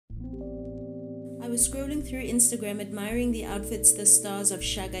I was scrolling through Instagram admiring the outfits the stars of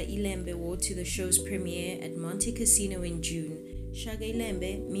Shaka Zulu wore to the show's premiere at Monte Casino in June. Shaka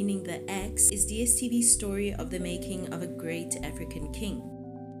Zulu, meaning the axe, is DSTV's story of the making of a great African king.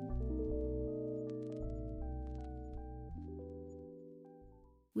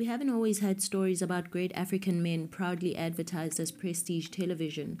 We haven't always had stories about great African men proudly advertised as prestige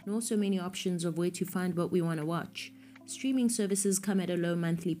television, nor so many options of where to find what we want to watch. Streaming services come at a low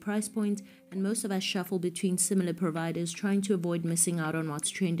monthly price point, and most of us shuffle between similar providers trying to avoid missing out on what's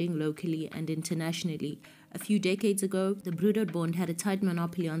trending locally and internationally. A few decades ago, the Broederbond had a tight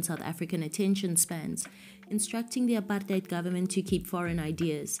monopoly on South African attention spans, instructing the apartheid government to keep foreign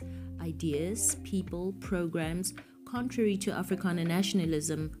ideas, people, programs, contrary to Afrikaner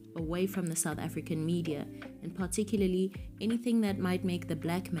nationalism, away from the South African media, and particularly anything that might make the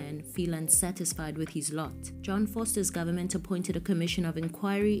black man feel unsatisfied with his lot. John Vorster's government appointed a commission of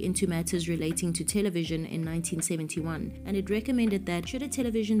inquiry into matters relating to television in 1971, and it recommended that should a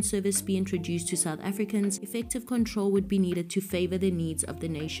television service be introduced to South Africans, effective control would be needed to favor the needs of the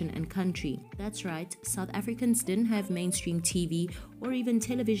nation and country. That's right, South Africans didn't have mainstream TV or even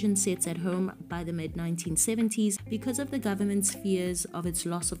television sets at home by the mid-1970s because of the government's fears of its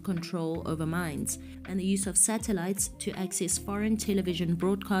loss of control over minds and the use of satellites to access foreign television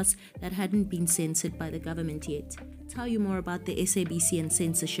broadcasts that hadn't been censored by the government yet. Tell you more about the SABC and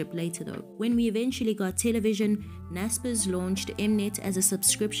censorship later though. When we eventually got television, Naspers launched Mnet as a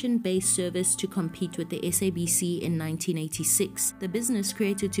subscription-based service to compete with the SABC in 1986. The business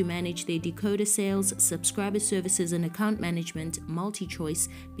created to manage their decoder sales, subscriber services and account management, MultiChoice,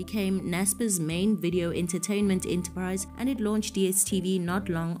 became Naspers' main video entertainment enterprise, and it launched DSTV not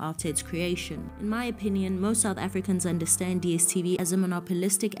long after its creation. In my opinion, most South Africans understand DSTV as a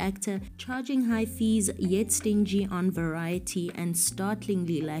monopolistic actor, charging high fees yet stingy on variety and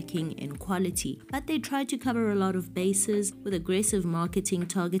startlingly lacking in quality. But they tried to cover a lot of bases with aggressive marketing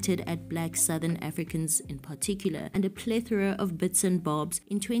targeted at black Southern Africans in particular, and a plethora of bits and bobs.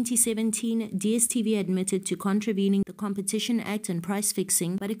 In 2017, DSTV admitted to contravening the Competition Act and price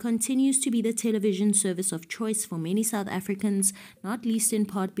fixing, but it continues to be the television service of choice for many South Africans, not least in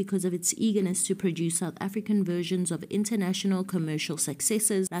part because of its eagerness to produce South African versions of international commercial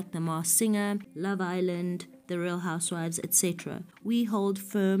successes like The Masked Singer, Love Island, The Real Housewives, etc. We hold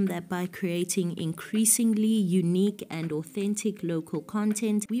firm that by creating increasingly unique and authentic local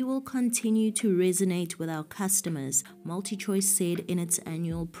content, we will continue to resonate with our customers, MultiChoice said in its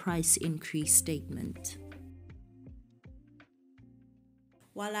annual price increase statement.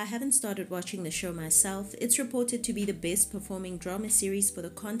 While I haven't started watching the show myself, it's reported to be the best performing drama series for the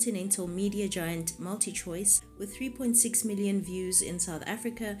continental media giant MultiChoice, with 3.6 million views in South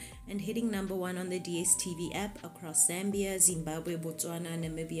Africa and hitting number 1 on the DSTV app across Zambia, Zimbabwe, Botswana,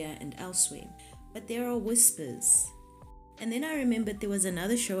 Namibia and elsewhere. But there are whispers. And then I remembered there was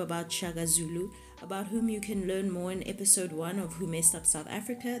another show about Shaka Zulu, about whom you can learn more in episode 1 of Who Messed Up South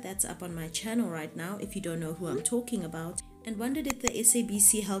Africa. That's up on my channel right now if you don't know who I'm talking about. And wondered if the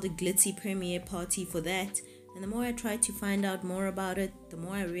SABC held a glitzy premiere party for that. And the more I tried to find out more about it, the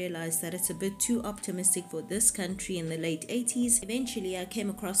more I realized that it's a bit too optimistic for this country in the late 80s. Eventually, I came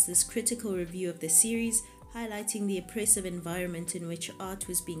across this critical review of the series, highlighting the oppressive environment in which art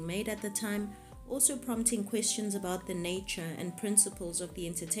was being made at the time, also prompting questions about the nature and principles of the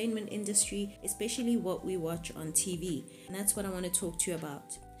entertainment industry, especially what we watch on TV. And that's what I want to talk to you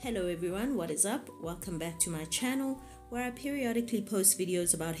about. Hello everyone, what is up? Welcome back to my channel, where I periodically post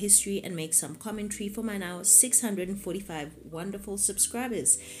videos about history and make some commentary for my now 645 wonderful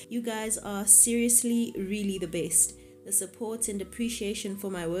subscribers. You guys are seriously really the best. The support and appreciation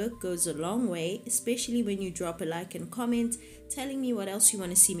for my work goes a long way, especially when you drop a like and comment telling me what else you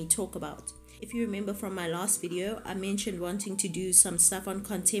want to see me talk about. If you remember from my last video, I mentioned wanting to do some stuff on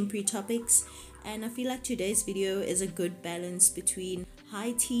contemporary topics, and I feel like today's video is a good balance between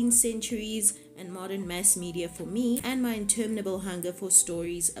high teen centuries and modern mass media for me, and my interminable hunger for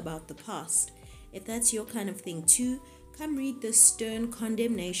stories about the past. If that's your kind of thing too, come read the stern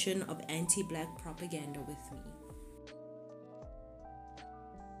condemnation of anti-black propaganda with me.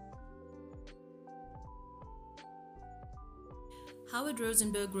 Howard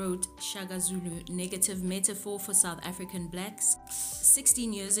Rosenberg wrote Shaka Zulu, negative metaphor for South African blacks,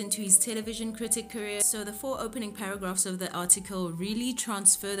 16 years into his television critic career. So the 4 opening paragraphs of the article really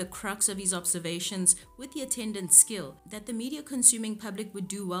transfer the crux of his observations with the attendant skill that the media consuming public would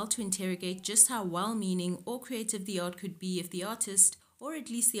do well to interrogate just how well-meaning or creative the art could be if the artist, or at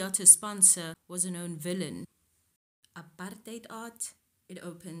least the artist's sponsor, was a known villain. Apartheid art? It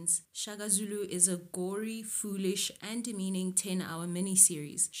opens. Shaka Zulu is a gory, foolish, and demeaning 10-hour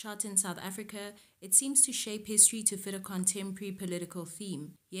miniseries. Shot in South Africa, it seems to shape history to fit a contemporary political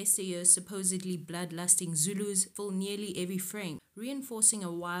theme. Yesteryear's supposedly bloodlusting Zulus fill nearly every frame, reinforcing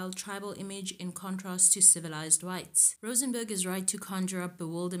a wild tribal image in contrast to civilized whites. Rosenberg is right to conjure up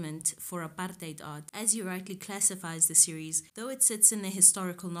bewilderment for apartheid art, as he rightly classifies the series, though it sits in the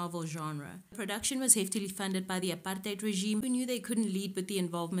historical novel genre. The production was heftily funded by the apartheid regime, who knew they couldn't lead with the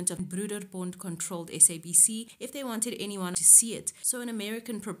involvement of Broederbond-controlled SABC if they wanted anyone to see it. So an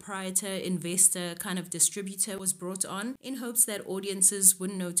American proprietor, investor, kind of distributor was brought on in hopes that audiences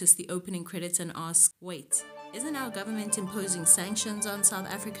wouldn't notice the opening credits and ask, wait, isn't our government imposing sanctions on South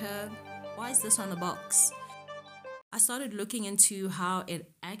Africa? Why is this on the box? I started looking into how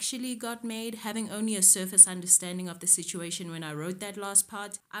it actually got made. Having only a surface understanding of the situation when I wrote that last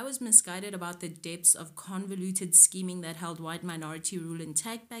part, I was misguided about the depths of convoluted scheming that held white minority rule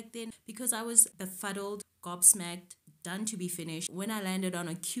intact back then, because I was befuddled, gobsmacked, done to be finished when I landed on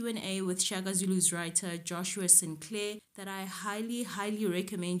a Q&A with Shaka Zulu's writer Joshua Sinclair that I highly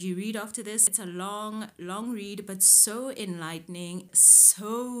recommend you read after this. It's a long read, but so enlightening,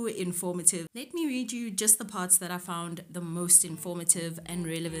 so informative. Let me read you just the parts that I found the most informative and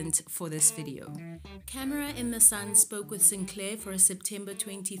relevant for this video. Camera in the Sun spoke with Sinclair for a September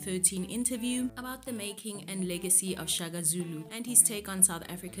 2013 interview about the making and legacy of Shaka Zulu and his take on South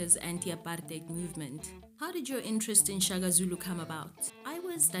Africa's anti-apartheid movement. How did your interest in Shaka Zulu come about? I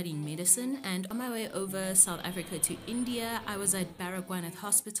was studying medicine, and on my way over South Africa to India, I was at Baragwanath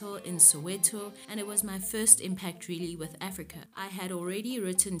Hospital in Soweto, and it was my first impact really with Africa. I had already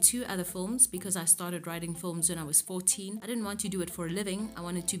written 2 other films because I started writing films when I was 14. I didn't want to do it for a living, I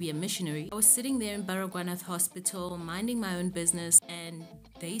wanted to be a missionary. I was sitting there in Baragwanath Hospital, minding my own business, and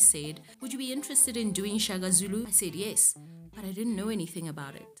they said, would you be interested in doing Shaka Zulu? I said yes, but I didn't know anything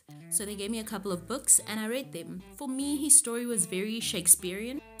about it. So they gave me a couple of books and I read them. For me, his story was very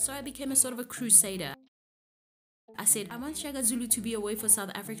Shakespearean, so I became a sort of a crusader. I said, I want Shaka Zulu to be a way for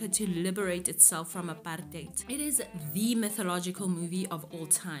South Africa to liberate itself from apartheid. It is the mythological movie of all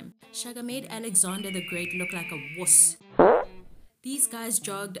time. Shaka made Alexander the Great look like a wuss. These guys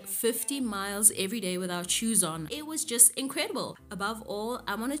jogged 50 miles every day without shoes on. It was just incredible. Above all,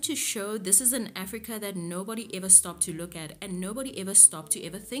 I wanted to show this is an Africa that nobody ever stopped to look at and nobody ever stopped to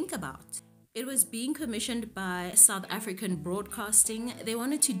ever think about. It was being commissioned by South African Broadcasting. They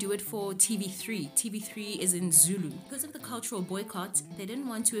wanted to do it for TV3. TV3 is in Zulu. Because of the cultural boycott, they didn't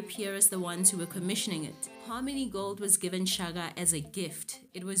want to appear as the ones who were commissioning it. Harmony Gold was given Shaka as a gift.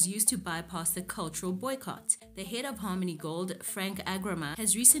 It was used to bypass the cultural boycott. The head of Harmony Gold, Frank Agrama,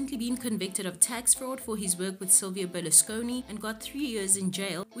 has recently been convicted of tax fraud for his work with Silvio Berlusconi and got 3 years in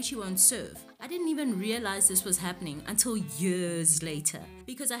jail, which he won't serve. I didn't even realize this was happening until years later,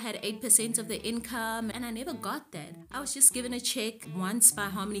 because I had 8% of the income and I never got that. I was just given a check once by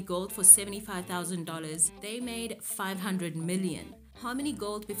Harmony Gold for $75,000. They made $500 million. Harmony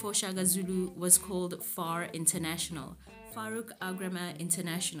Gold before Shaka Zulu was called FAR International, Farouk Agrama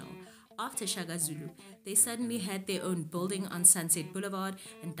International. After Shaka Zulu, they suddenly had their own building on Sunset Boulevard,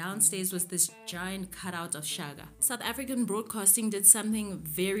 and downstairs was this giant cutout of Shaka. South African Broadcasting did something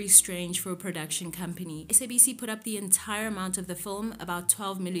very strange for a production company. SABC put up the entire amount of the film, about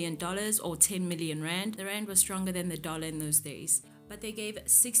 $12 million or 10 million rand. The rand was stronger than the dollar in those days. But they gave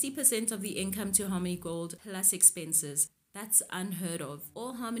 60% of the income to Harmony Gold plus expenses. That's unheard of.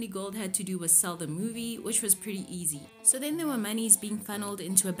 All Harmony Gold had to do was sell the movie, which was pretty easy. So then there were monies being funneled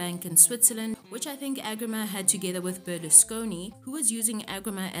into a bank in Switzerland, which I think Agrama had together with Berlusconi, who was using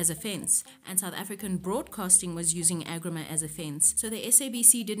Agrama as a fence, and South African Broadcasting was using Agrama as a fence. So the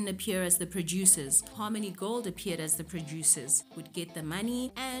SABC didn't appear as the producers. Harmony Gold appeared as the producers, would get the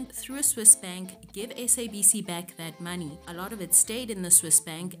money, and through a Swiss bank, give SABC back that money. A lot of it stayed in the Swiss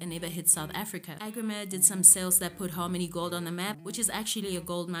bank and never hit South Africa. Agrama did some sales that put Harmony Gold on the map, which is actually a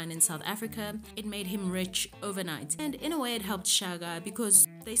gold mine in South Africa. It made him rich overnight, and in a way it helped Shaka because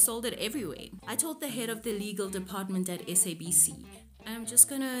they sold it everywhere. I told the head of the legal department at SABC, I'm just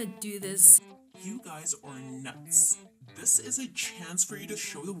gonna do this. You guys are nuts. This is a chance for you to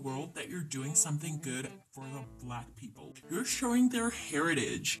show the world that you're doing something good for the black people. You're showing their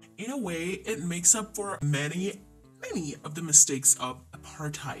heritage. In a way, it makes up for many of the mistakes of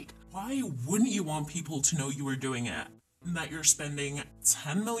apartheid. Why wouldn't you want people to know you were doing it? That you're spending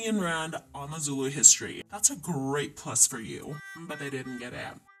 10 million rand on the Zulu history. That's a great plus for you, but they didn't get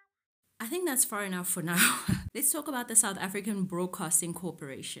it. I think that's far enough for now. Let's talk about the South African Broadcasting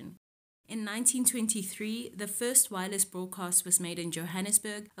Corporation. In 1923, the first wireless broadcast was made in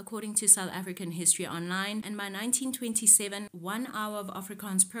Johannesburg, according to South African History Online, and by 1927, 1 hour of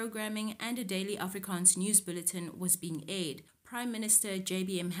Afrikaans programming and a daily Afrikaans news bulletin was being aired. Prime Minister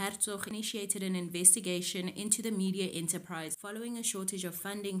JBM Hertzog initiated an investigation into the media enterprise following a shortage of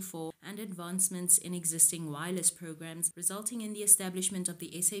funding for and advancements in existing wireless programs, resulting in the establishment of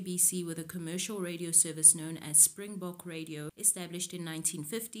the SABC with a commercial radio service known as Springbok Radio, established in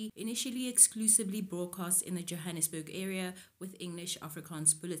 1950, initially exclusively broadcast in the Johannesburg area with English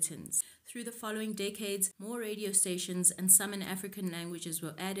Afrikaans bulletins. Through the following decades, more radio stations and some in African languages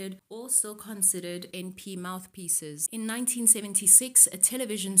were added, all still considered NP mouthpieces. In 1976, a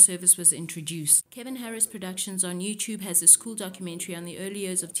television service was introduced. Kevin Harris Productions on YouTube has this cool documentary on the early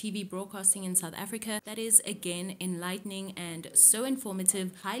years of TV broadcasting in South Africa that is, again, enlightening and so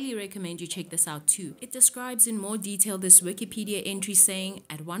informative. Highly recommend you check this out too. It describes in more detail this Wikipedia entry saying,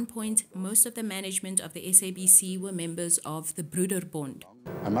 at one point, most of the management of the SABC were members of the Broederbond.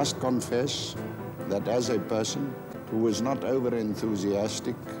 I must confess that as a person who is not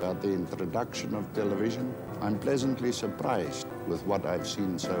over-enthusiastic about the introduction of television, I'm pleasantly surprised with what I've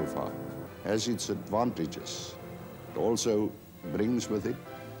seen so far. Has its advantages, it also brings with it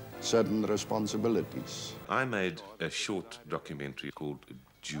certain responsibilities. I made a short documentary called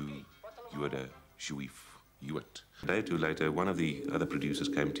Jew, Jode, Juif, Jood. A day or two later, one of the other producers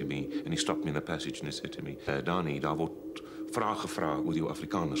came to me and he stopped me in the passage and he said to me, Dani, daar word vrae gevra oor jou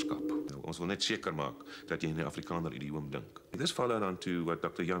Afrikanerskap. Ons wil net seker maak dat jy in die Afrikaner idioom dink. This followed on to what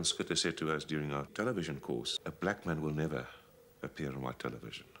Dr. Jan Schutte said to us during our television course. A black man will never appear on white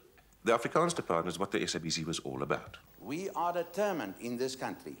television. The Afrikaans department is what the SABC was all about. We are determined in this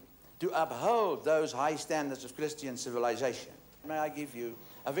country to uphold those high standards of Christian civilization. May I give you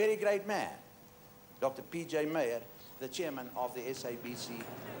a very great man, Dr. P.J. Meyer, the chairman of the SABC,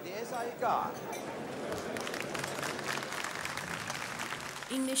 the SAIK.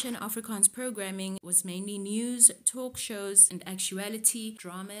 English and Afrikaans programming was mainly news, talk shows and actuality,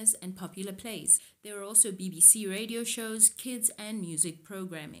 dramas and popular plays. There were also BBC radio shows, kids and music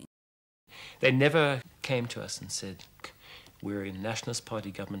programming. They never came to us and said, we're a Nationalist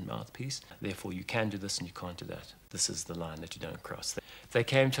Party government mouthpiece, therefore you can do this and you can't do that. This is the line that you don't cross. They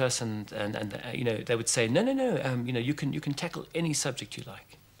came to us and you know, they would say, no, you know, you can tackle any subject you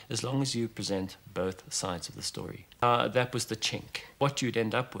like, as long as you present both sides of the story. That was the chink. What you'd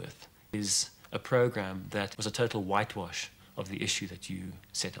end up with is a program that was a total whitewash of the issue that you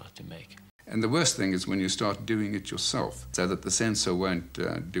set out to make. And the worst thing is when you start doing it yourself, so that the censor won't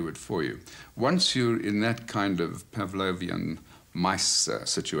do it for you. Once you're in that kind of Pavlovian mice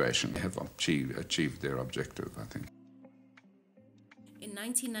situation, they have achieved their objective, I think. In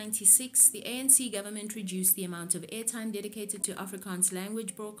 1996, the ANC government reduced the amount of airtime dedicated to Afrikaans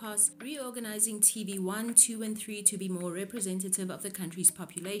language broadcasts, reorganizing TV 1, 2 and 3 to be more representative of the country's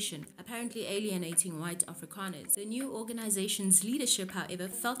population, apparently alienating white Afrikaners. The new organization's leadership, however,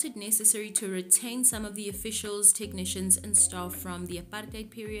 felt it necessary to retain some of the officials, technicians and staff from the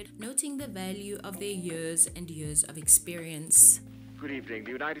apartheid period, noting the value of their years and years of experience. Good evening.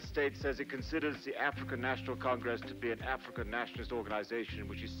 The United States says it considers the African National Congress to be an African nationalist organization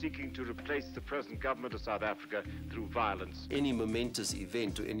which is seeking to replace the present government of South Africa through violence. Any momentous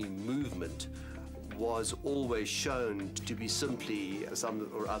event or any movement was always shown to be simply some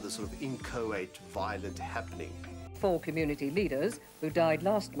or other sort of inchoate, violent happening. 4 community leaders who died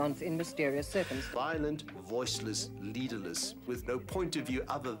last month in mysterious circumstances. Violent, voiceless, leaderless, with no point of view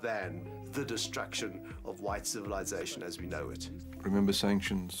other than the destruction of white civilization as we know it. Remember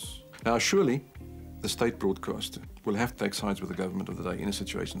sanctions. Now, surely the state broadcaster will have to take sides with the government of the day in a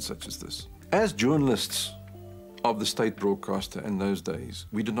situation such as this. As journalists of the state broadcaster in those days,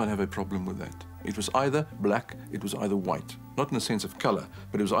 we did not have a problem with that. It was either black, it was either white. Not in the sense of color,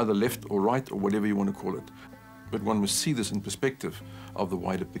 but it was either left or right or whatever you want to call it. But one must see this in perspective of the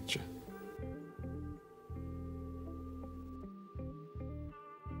wider picture.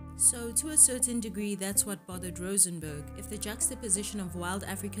 So, to a certain degree, that's what bothered Rosenberg. If the juxtaposition of wild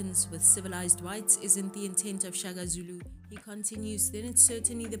Africans with civilized whites isn't the intent of Shaka Zulu, he continues, then it's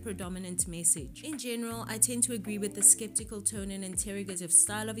certainly the predominant message. In general, I tend to agree with the skeptical tone and interrogative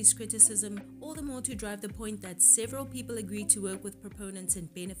style of his criticism, all the more to drive the point that several people agreed to work with proponents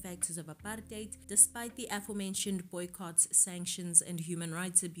and benefactors of apartheid, despite the aforementioned boycotts, sanctions, and human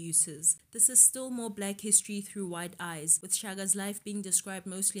rights abuses. This is still more black history through white eyes, with Shaga's life being described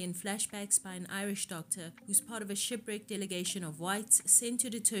mostly in flashbacks by an Irish doctor who's part of a shipwrecked delegation of whites sent to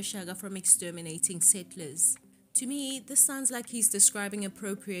deter Shaka from exterminating settlers. To me, this sounds like he's describing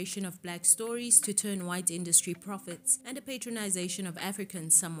appropriation of black stories to turn white industry profits and a patronization of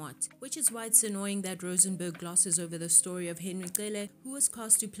Africans somewhat, which is why it's annoying that Rosenberg glosses over the story of Henry Kaale, who was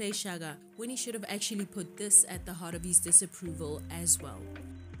cast to play Shaka, when he should have actually put this at the heart of his disapproval as well.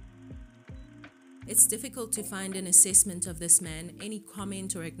 It's difficult to find an assessment of this man, any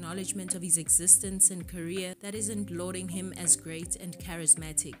comment or acknowledgement of his existence and career that isn't lauding him as great and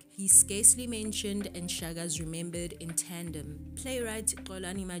charismatic. He's scarcely mentioned and Shaka's remembered in tandem. Playwright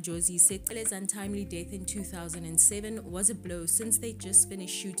Xolani Majosi said Kaale's untimely death in 2007 was a blow since they just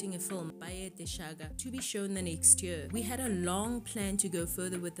finished shooting a film, Bayete Shaka, to be shown the next year. We had a long plan to go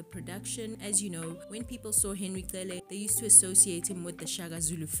further with the production. As you know, when people saw Henry Kaale, they used to associate him with the Shaka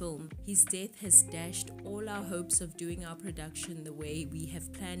Zulu film. His death has dashed all our hopes of doing our production the way we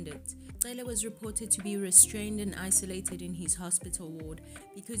have planned it. Kaale was reported to be restrained and isolated in his hospital ward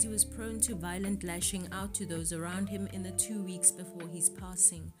because he was prone to violent lashing out to those around him in the 2 weeks before his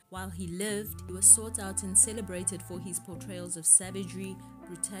passing. While he lived, he was sought out and celebrated for his portrayals of savagery,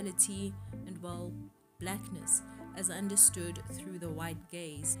 brutality, and, well, blackness, as understood through the white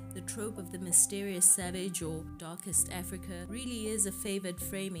gaze. The trope of the mysterious savage or darkest Africa really is a favored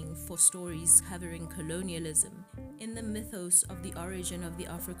framing for stories covering colonialism. In the mythos of the origin of the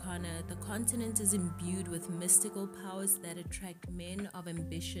Afrikaner, the continent is imbued with mystical powers that attract men of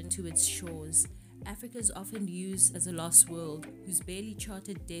ambition to its shores. Africa is often used as a lost world, whose barely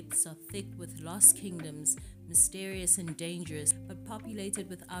charted depths are thick with lost kingdoms, mysterious and dangerous, but populated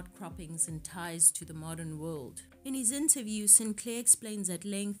with outcroppings and ties to the modern world. In his interview, Sinclair explains at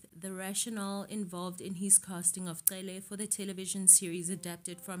length the rationale involved in his casting of Kaale for the television series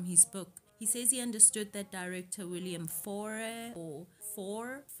adapted from his book. He says he understood that director William Faure,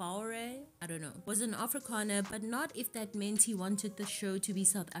 I don't know, was an Afrikaner, but not if that meant he wanted the show to be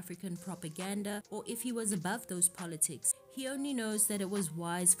South African propaganda or if he was above those politics. He only knows that it was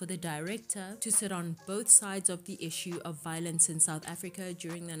wise for the director to sit on both sides of the issue of violence in South Africa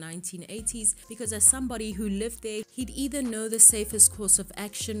during the 1980s, because as somebody who lived there, he'd either know the safest course of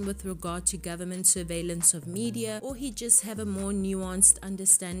action with regard to government surveillance of media, or he'd just have a more nuanced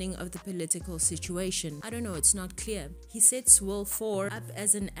understanding of the political situation. I don't know, it's not clear. He sets Will Faure up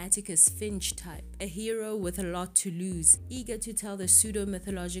as an Atticus Finch type, a hero with a lot to lose, eager to tell the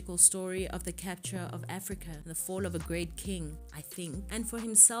pseudo-mythological story of the capture of Africa, the fall of a great king, I think. And for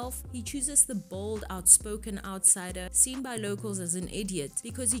himself, he chooses the bold, outspoken outsider, seen by locals as an idiot,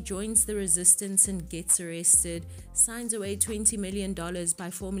 because he joins the resistance and gets arrested, signs away $20 million by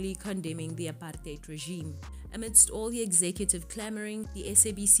formally condemning the apartheid regime. Amidst all the executive clamoring, the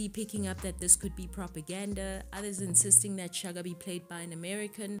SABC picking up that this could be propaganda, others insisting that Shaka be played by an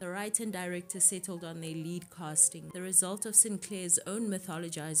American, the writer and director settled on their lead casting, the result of Sinclair's own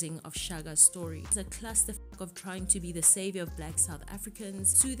mythologizing of Shaka's story. It's a clusterfuck of trying to be the savior of black South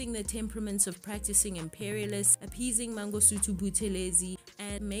Africans, soothing the temperaments of practicing imperialists, appeasing Mangosuthu Buthelezi,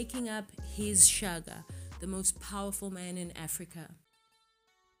 and making up his Shaka, the most powerful man in Africa.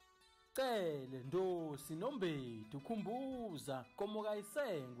 Cele ndosi nombethu khumbuza komuka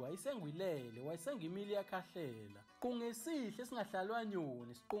isengwilele wayisengimili yakhahlela qungesihle singahlalwa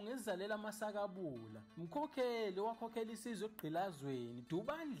nyoni siqunga izalela amasakabula mkhokheli wakhokhela isizwe egqilazweni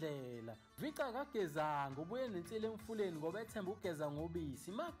dubandlela vica kagezanga ubuye nensile emfuleni ngoba ethemba ugeza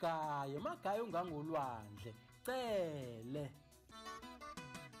ngobisi magaye ungangolwandle cele.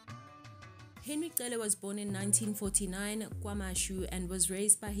 Henry Kaale was born in 1949, KwaMashu, and was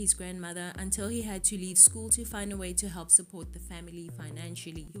raised by his grandmother until he had to leave school to find a way to help support the family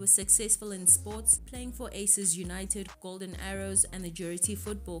financially. He was successful in sports, playing for Aces United, Golden Arrows, and the Jurity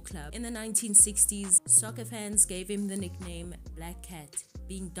Football Club. In the 1960s, soccer fans gave him the nickname Black Cat,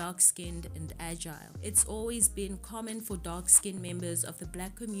 being dark-skinned and agile. It's always been common for dark-skinned members of the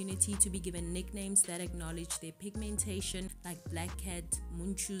black community to be given nicknames that acknowledge their pigmentation, like Black Cat,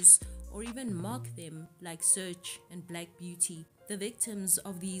 Munchus, or even mock them like Search and Black Beauty. The victims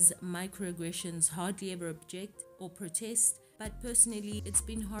of these microaggressions hardly ever object or protest, but personally, it's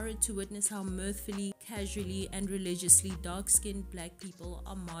been horrid to witness how mirthfully, casually, and religiously dark-skinned black people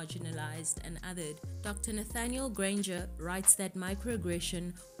are marginalized and othered. Dr. Nathaniel Granger writes that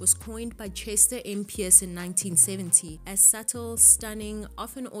microaggression was coined by Chester M. Pierce in 1970 as subtle, stunning,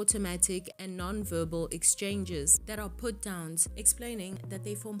 often automatic, and non-verbal exchanges that are put-downs, explaining that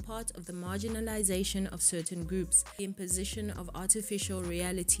they form part of the marginalization of certain groups, the imposition of artificial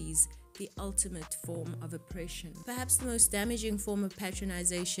realities, the ultimate form of oppression. Perhaps the most damaging form of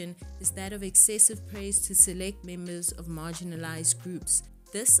patronization is that of excessive praise to select members of marginalized groups.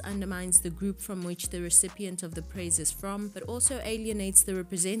 This undermines the group from which the recipient of the praise is from, but also alienates the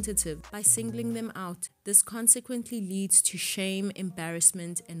representative by singling them out. This consequently leads to shame,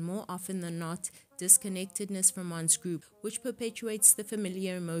 embarrassment, and more often than not, disconnectedness from one's group, which perpetuates the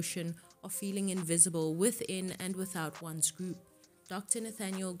familiar emotion of feeling invisible within and without one's group. Dr.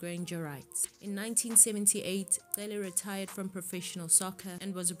 Nathaniel Granger writes, in 1978, Kaale retired from professional soccer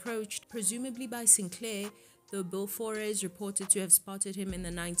and was approached, presumably by Sinclair, though Bill Foray is reported to have spotted him in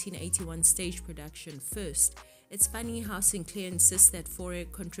the 1981 stage production first. It's funny how Sinclair insists that Foray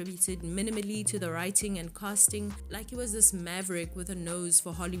contributed minimally to the writing and casting, like he was this maverick with a nose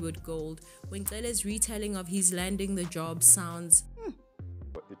for Hollywood gold, when Kaale's retelling of his landing the job sounds,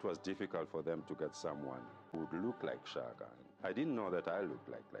 It was difficult for them to get someone who would look like Shaka. I didn't know that I looked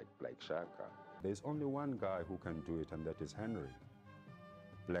like Shaka. There's only one guy who can do it, and that is Henry.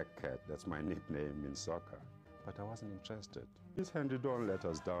 Black Cat, that's my nickname in soccer. But I wasn't interested. This Henry, don't let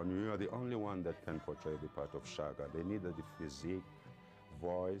us down. You are the only one that can portray the part of Shaka. They needed the physique,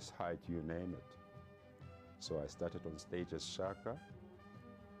 voice, height, you name it. So I started on stage as Shaka,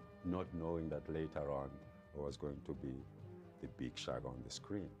 not knowing that later on I was going to be the big Shaka on the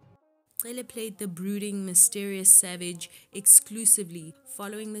screen. Kaale played the brooding, mysterious savage exclusively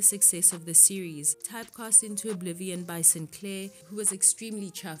following the success of the series, typecast into oblivion by Sinclair, who was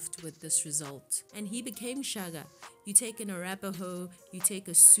extremely chuffed with this result. And he became Shaka. You take an Arapaho, you take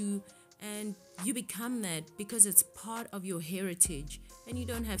a Sioux, and you become that because it's part of your heritage, and you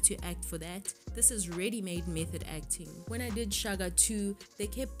don't have to act for that. This is ready-made method acting. When I did Shaka 2, they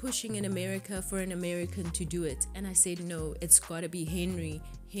kept pushing in America for an American to do it, and I said no, it's gotta be Henry.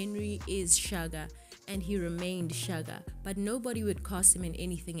 Henry is Shaka, and he remained Shaka, but nobody would cast him in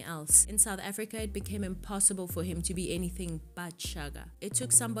anything else. In South Africa, it became impossible for him to be anything but Shaka. It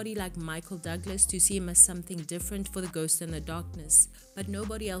took somebody like Michael Douglas to see him as something different for The Ghost and the Darkness, but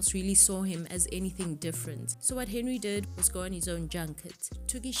nobody else really saw him as anything different. So what Henry did was go on his own junket,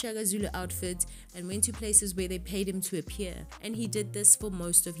 took his Shaka Zulu outfit and went to places where they paid him to appear, and he did this for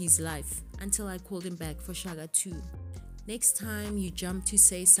most of his life, until I called him back for Shaka 2. Next time you jump to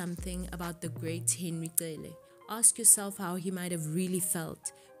say something about the great Henry Kaale, ask yourself how he might have really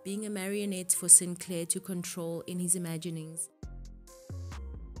felt, being a marionette for Sinclair to control in his imaginings.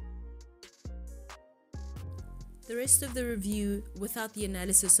 The rest of the review, without the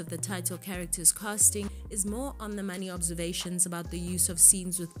analysis of the title character's casting, is more on the money observations about the use of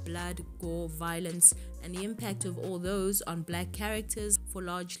scenes with blood, gore, violence, and the impact of all those on black characters for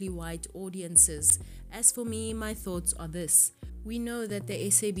largely white audiences. As for me, my thoughts are this. We know that the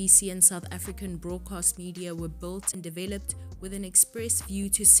SABC and South African broadcast media were built and developed with an express view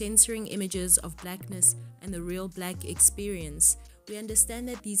to censoring images of blackness and the real black experience. We understand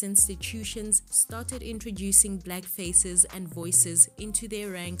that these institutions started introducing black faces and voices into their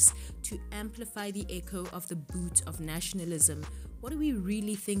ranks to amplify the echo of the boot of nationalism. What do we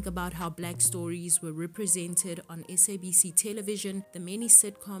really think about how black stories were represented on SABC television, the many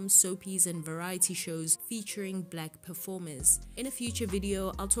sitcoms, soapies, and variety shows featuring black performers? In a future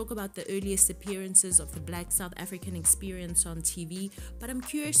video, I'll talk about the earliest appearances of the black South African experience on TV, but I'm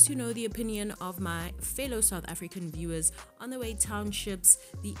curious to know the opinion of my fellow South African viewers on the way townships,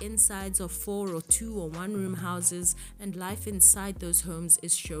 the insides of 4 or 2 or 1 room houses, and life inside those homes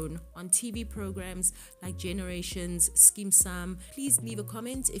is shown on TV programs like Generations, Skeem Saam. Please leave a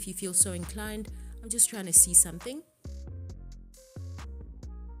comment if you feel so inclined. I'm just trying to see something.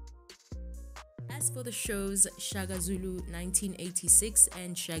 As for the shows Shaka Zulu 1986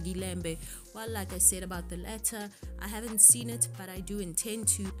 and Shaggy Lambe, well, like I said about the latter, I haven't seen it, but I do intend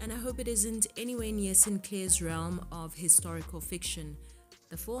to, and I hope it isn't anywhere near Sinclair's realm of historical fiction.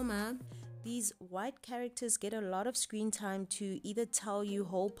 The former, these white characters get a lot of screen time to either tell you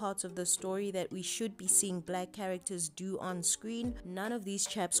whole parts of the story that we should be seeing black characters do on screen. None of these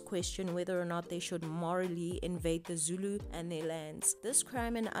chaps question whether or not they should morally invade the Zulu and their lands. This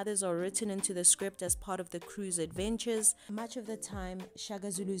crime and others are written into the script as part of the crew's adventures. Much of the time,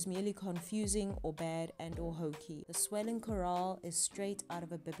 Shaka Zulu is merely confusing or bad and or hokey. The swelling chorale is straight out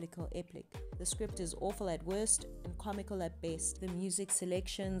of a biblical epic. The script is awful at worst and comical at best. The music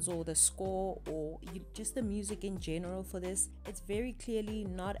selections or the score or just the music in general for this, it's very clearly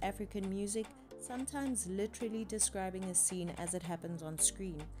not African music, sometimes literally describing a scene as it happens on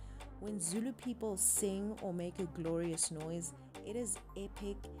screen. When Zulu people sing or make a glorious noise, it is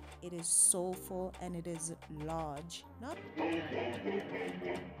epic, it is soulful, and it is large.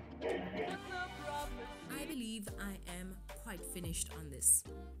 I believe I am quite finished on this.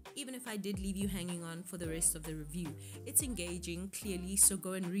 Even if I did leave you hanging on for the rest of the review, it's engaging, clearly, so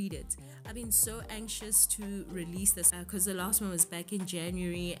go and read it. I've been so anxious to release this because the last one was back in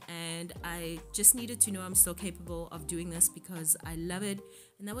January, and I just needed to know I'm still capable of doing this because I love it.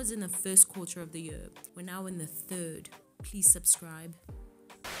 And that was in the first quarter of the year. We're now in the third. Please subscribe.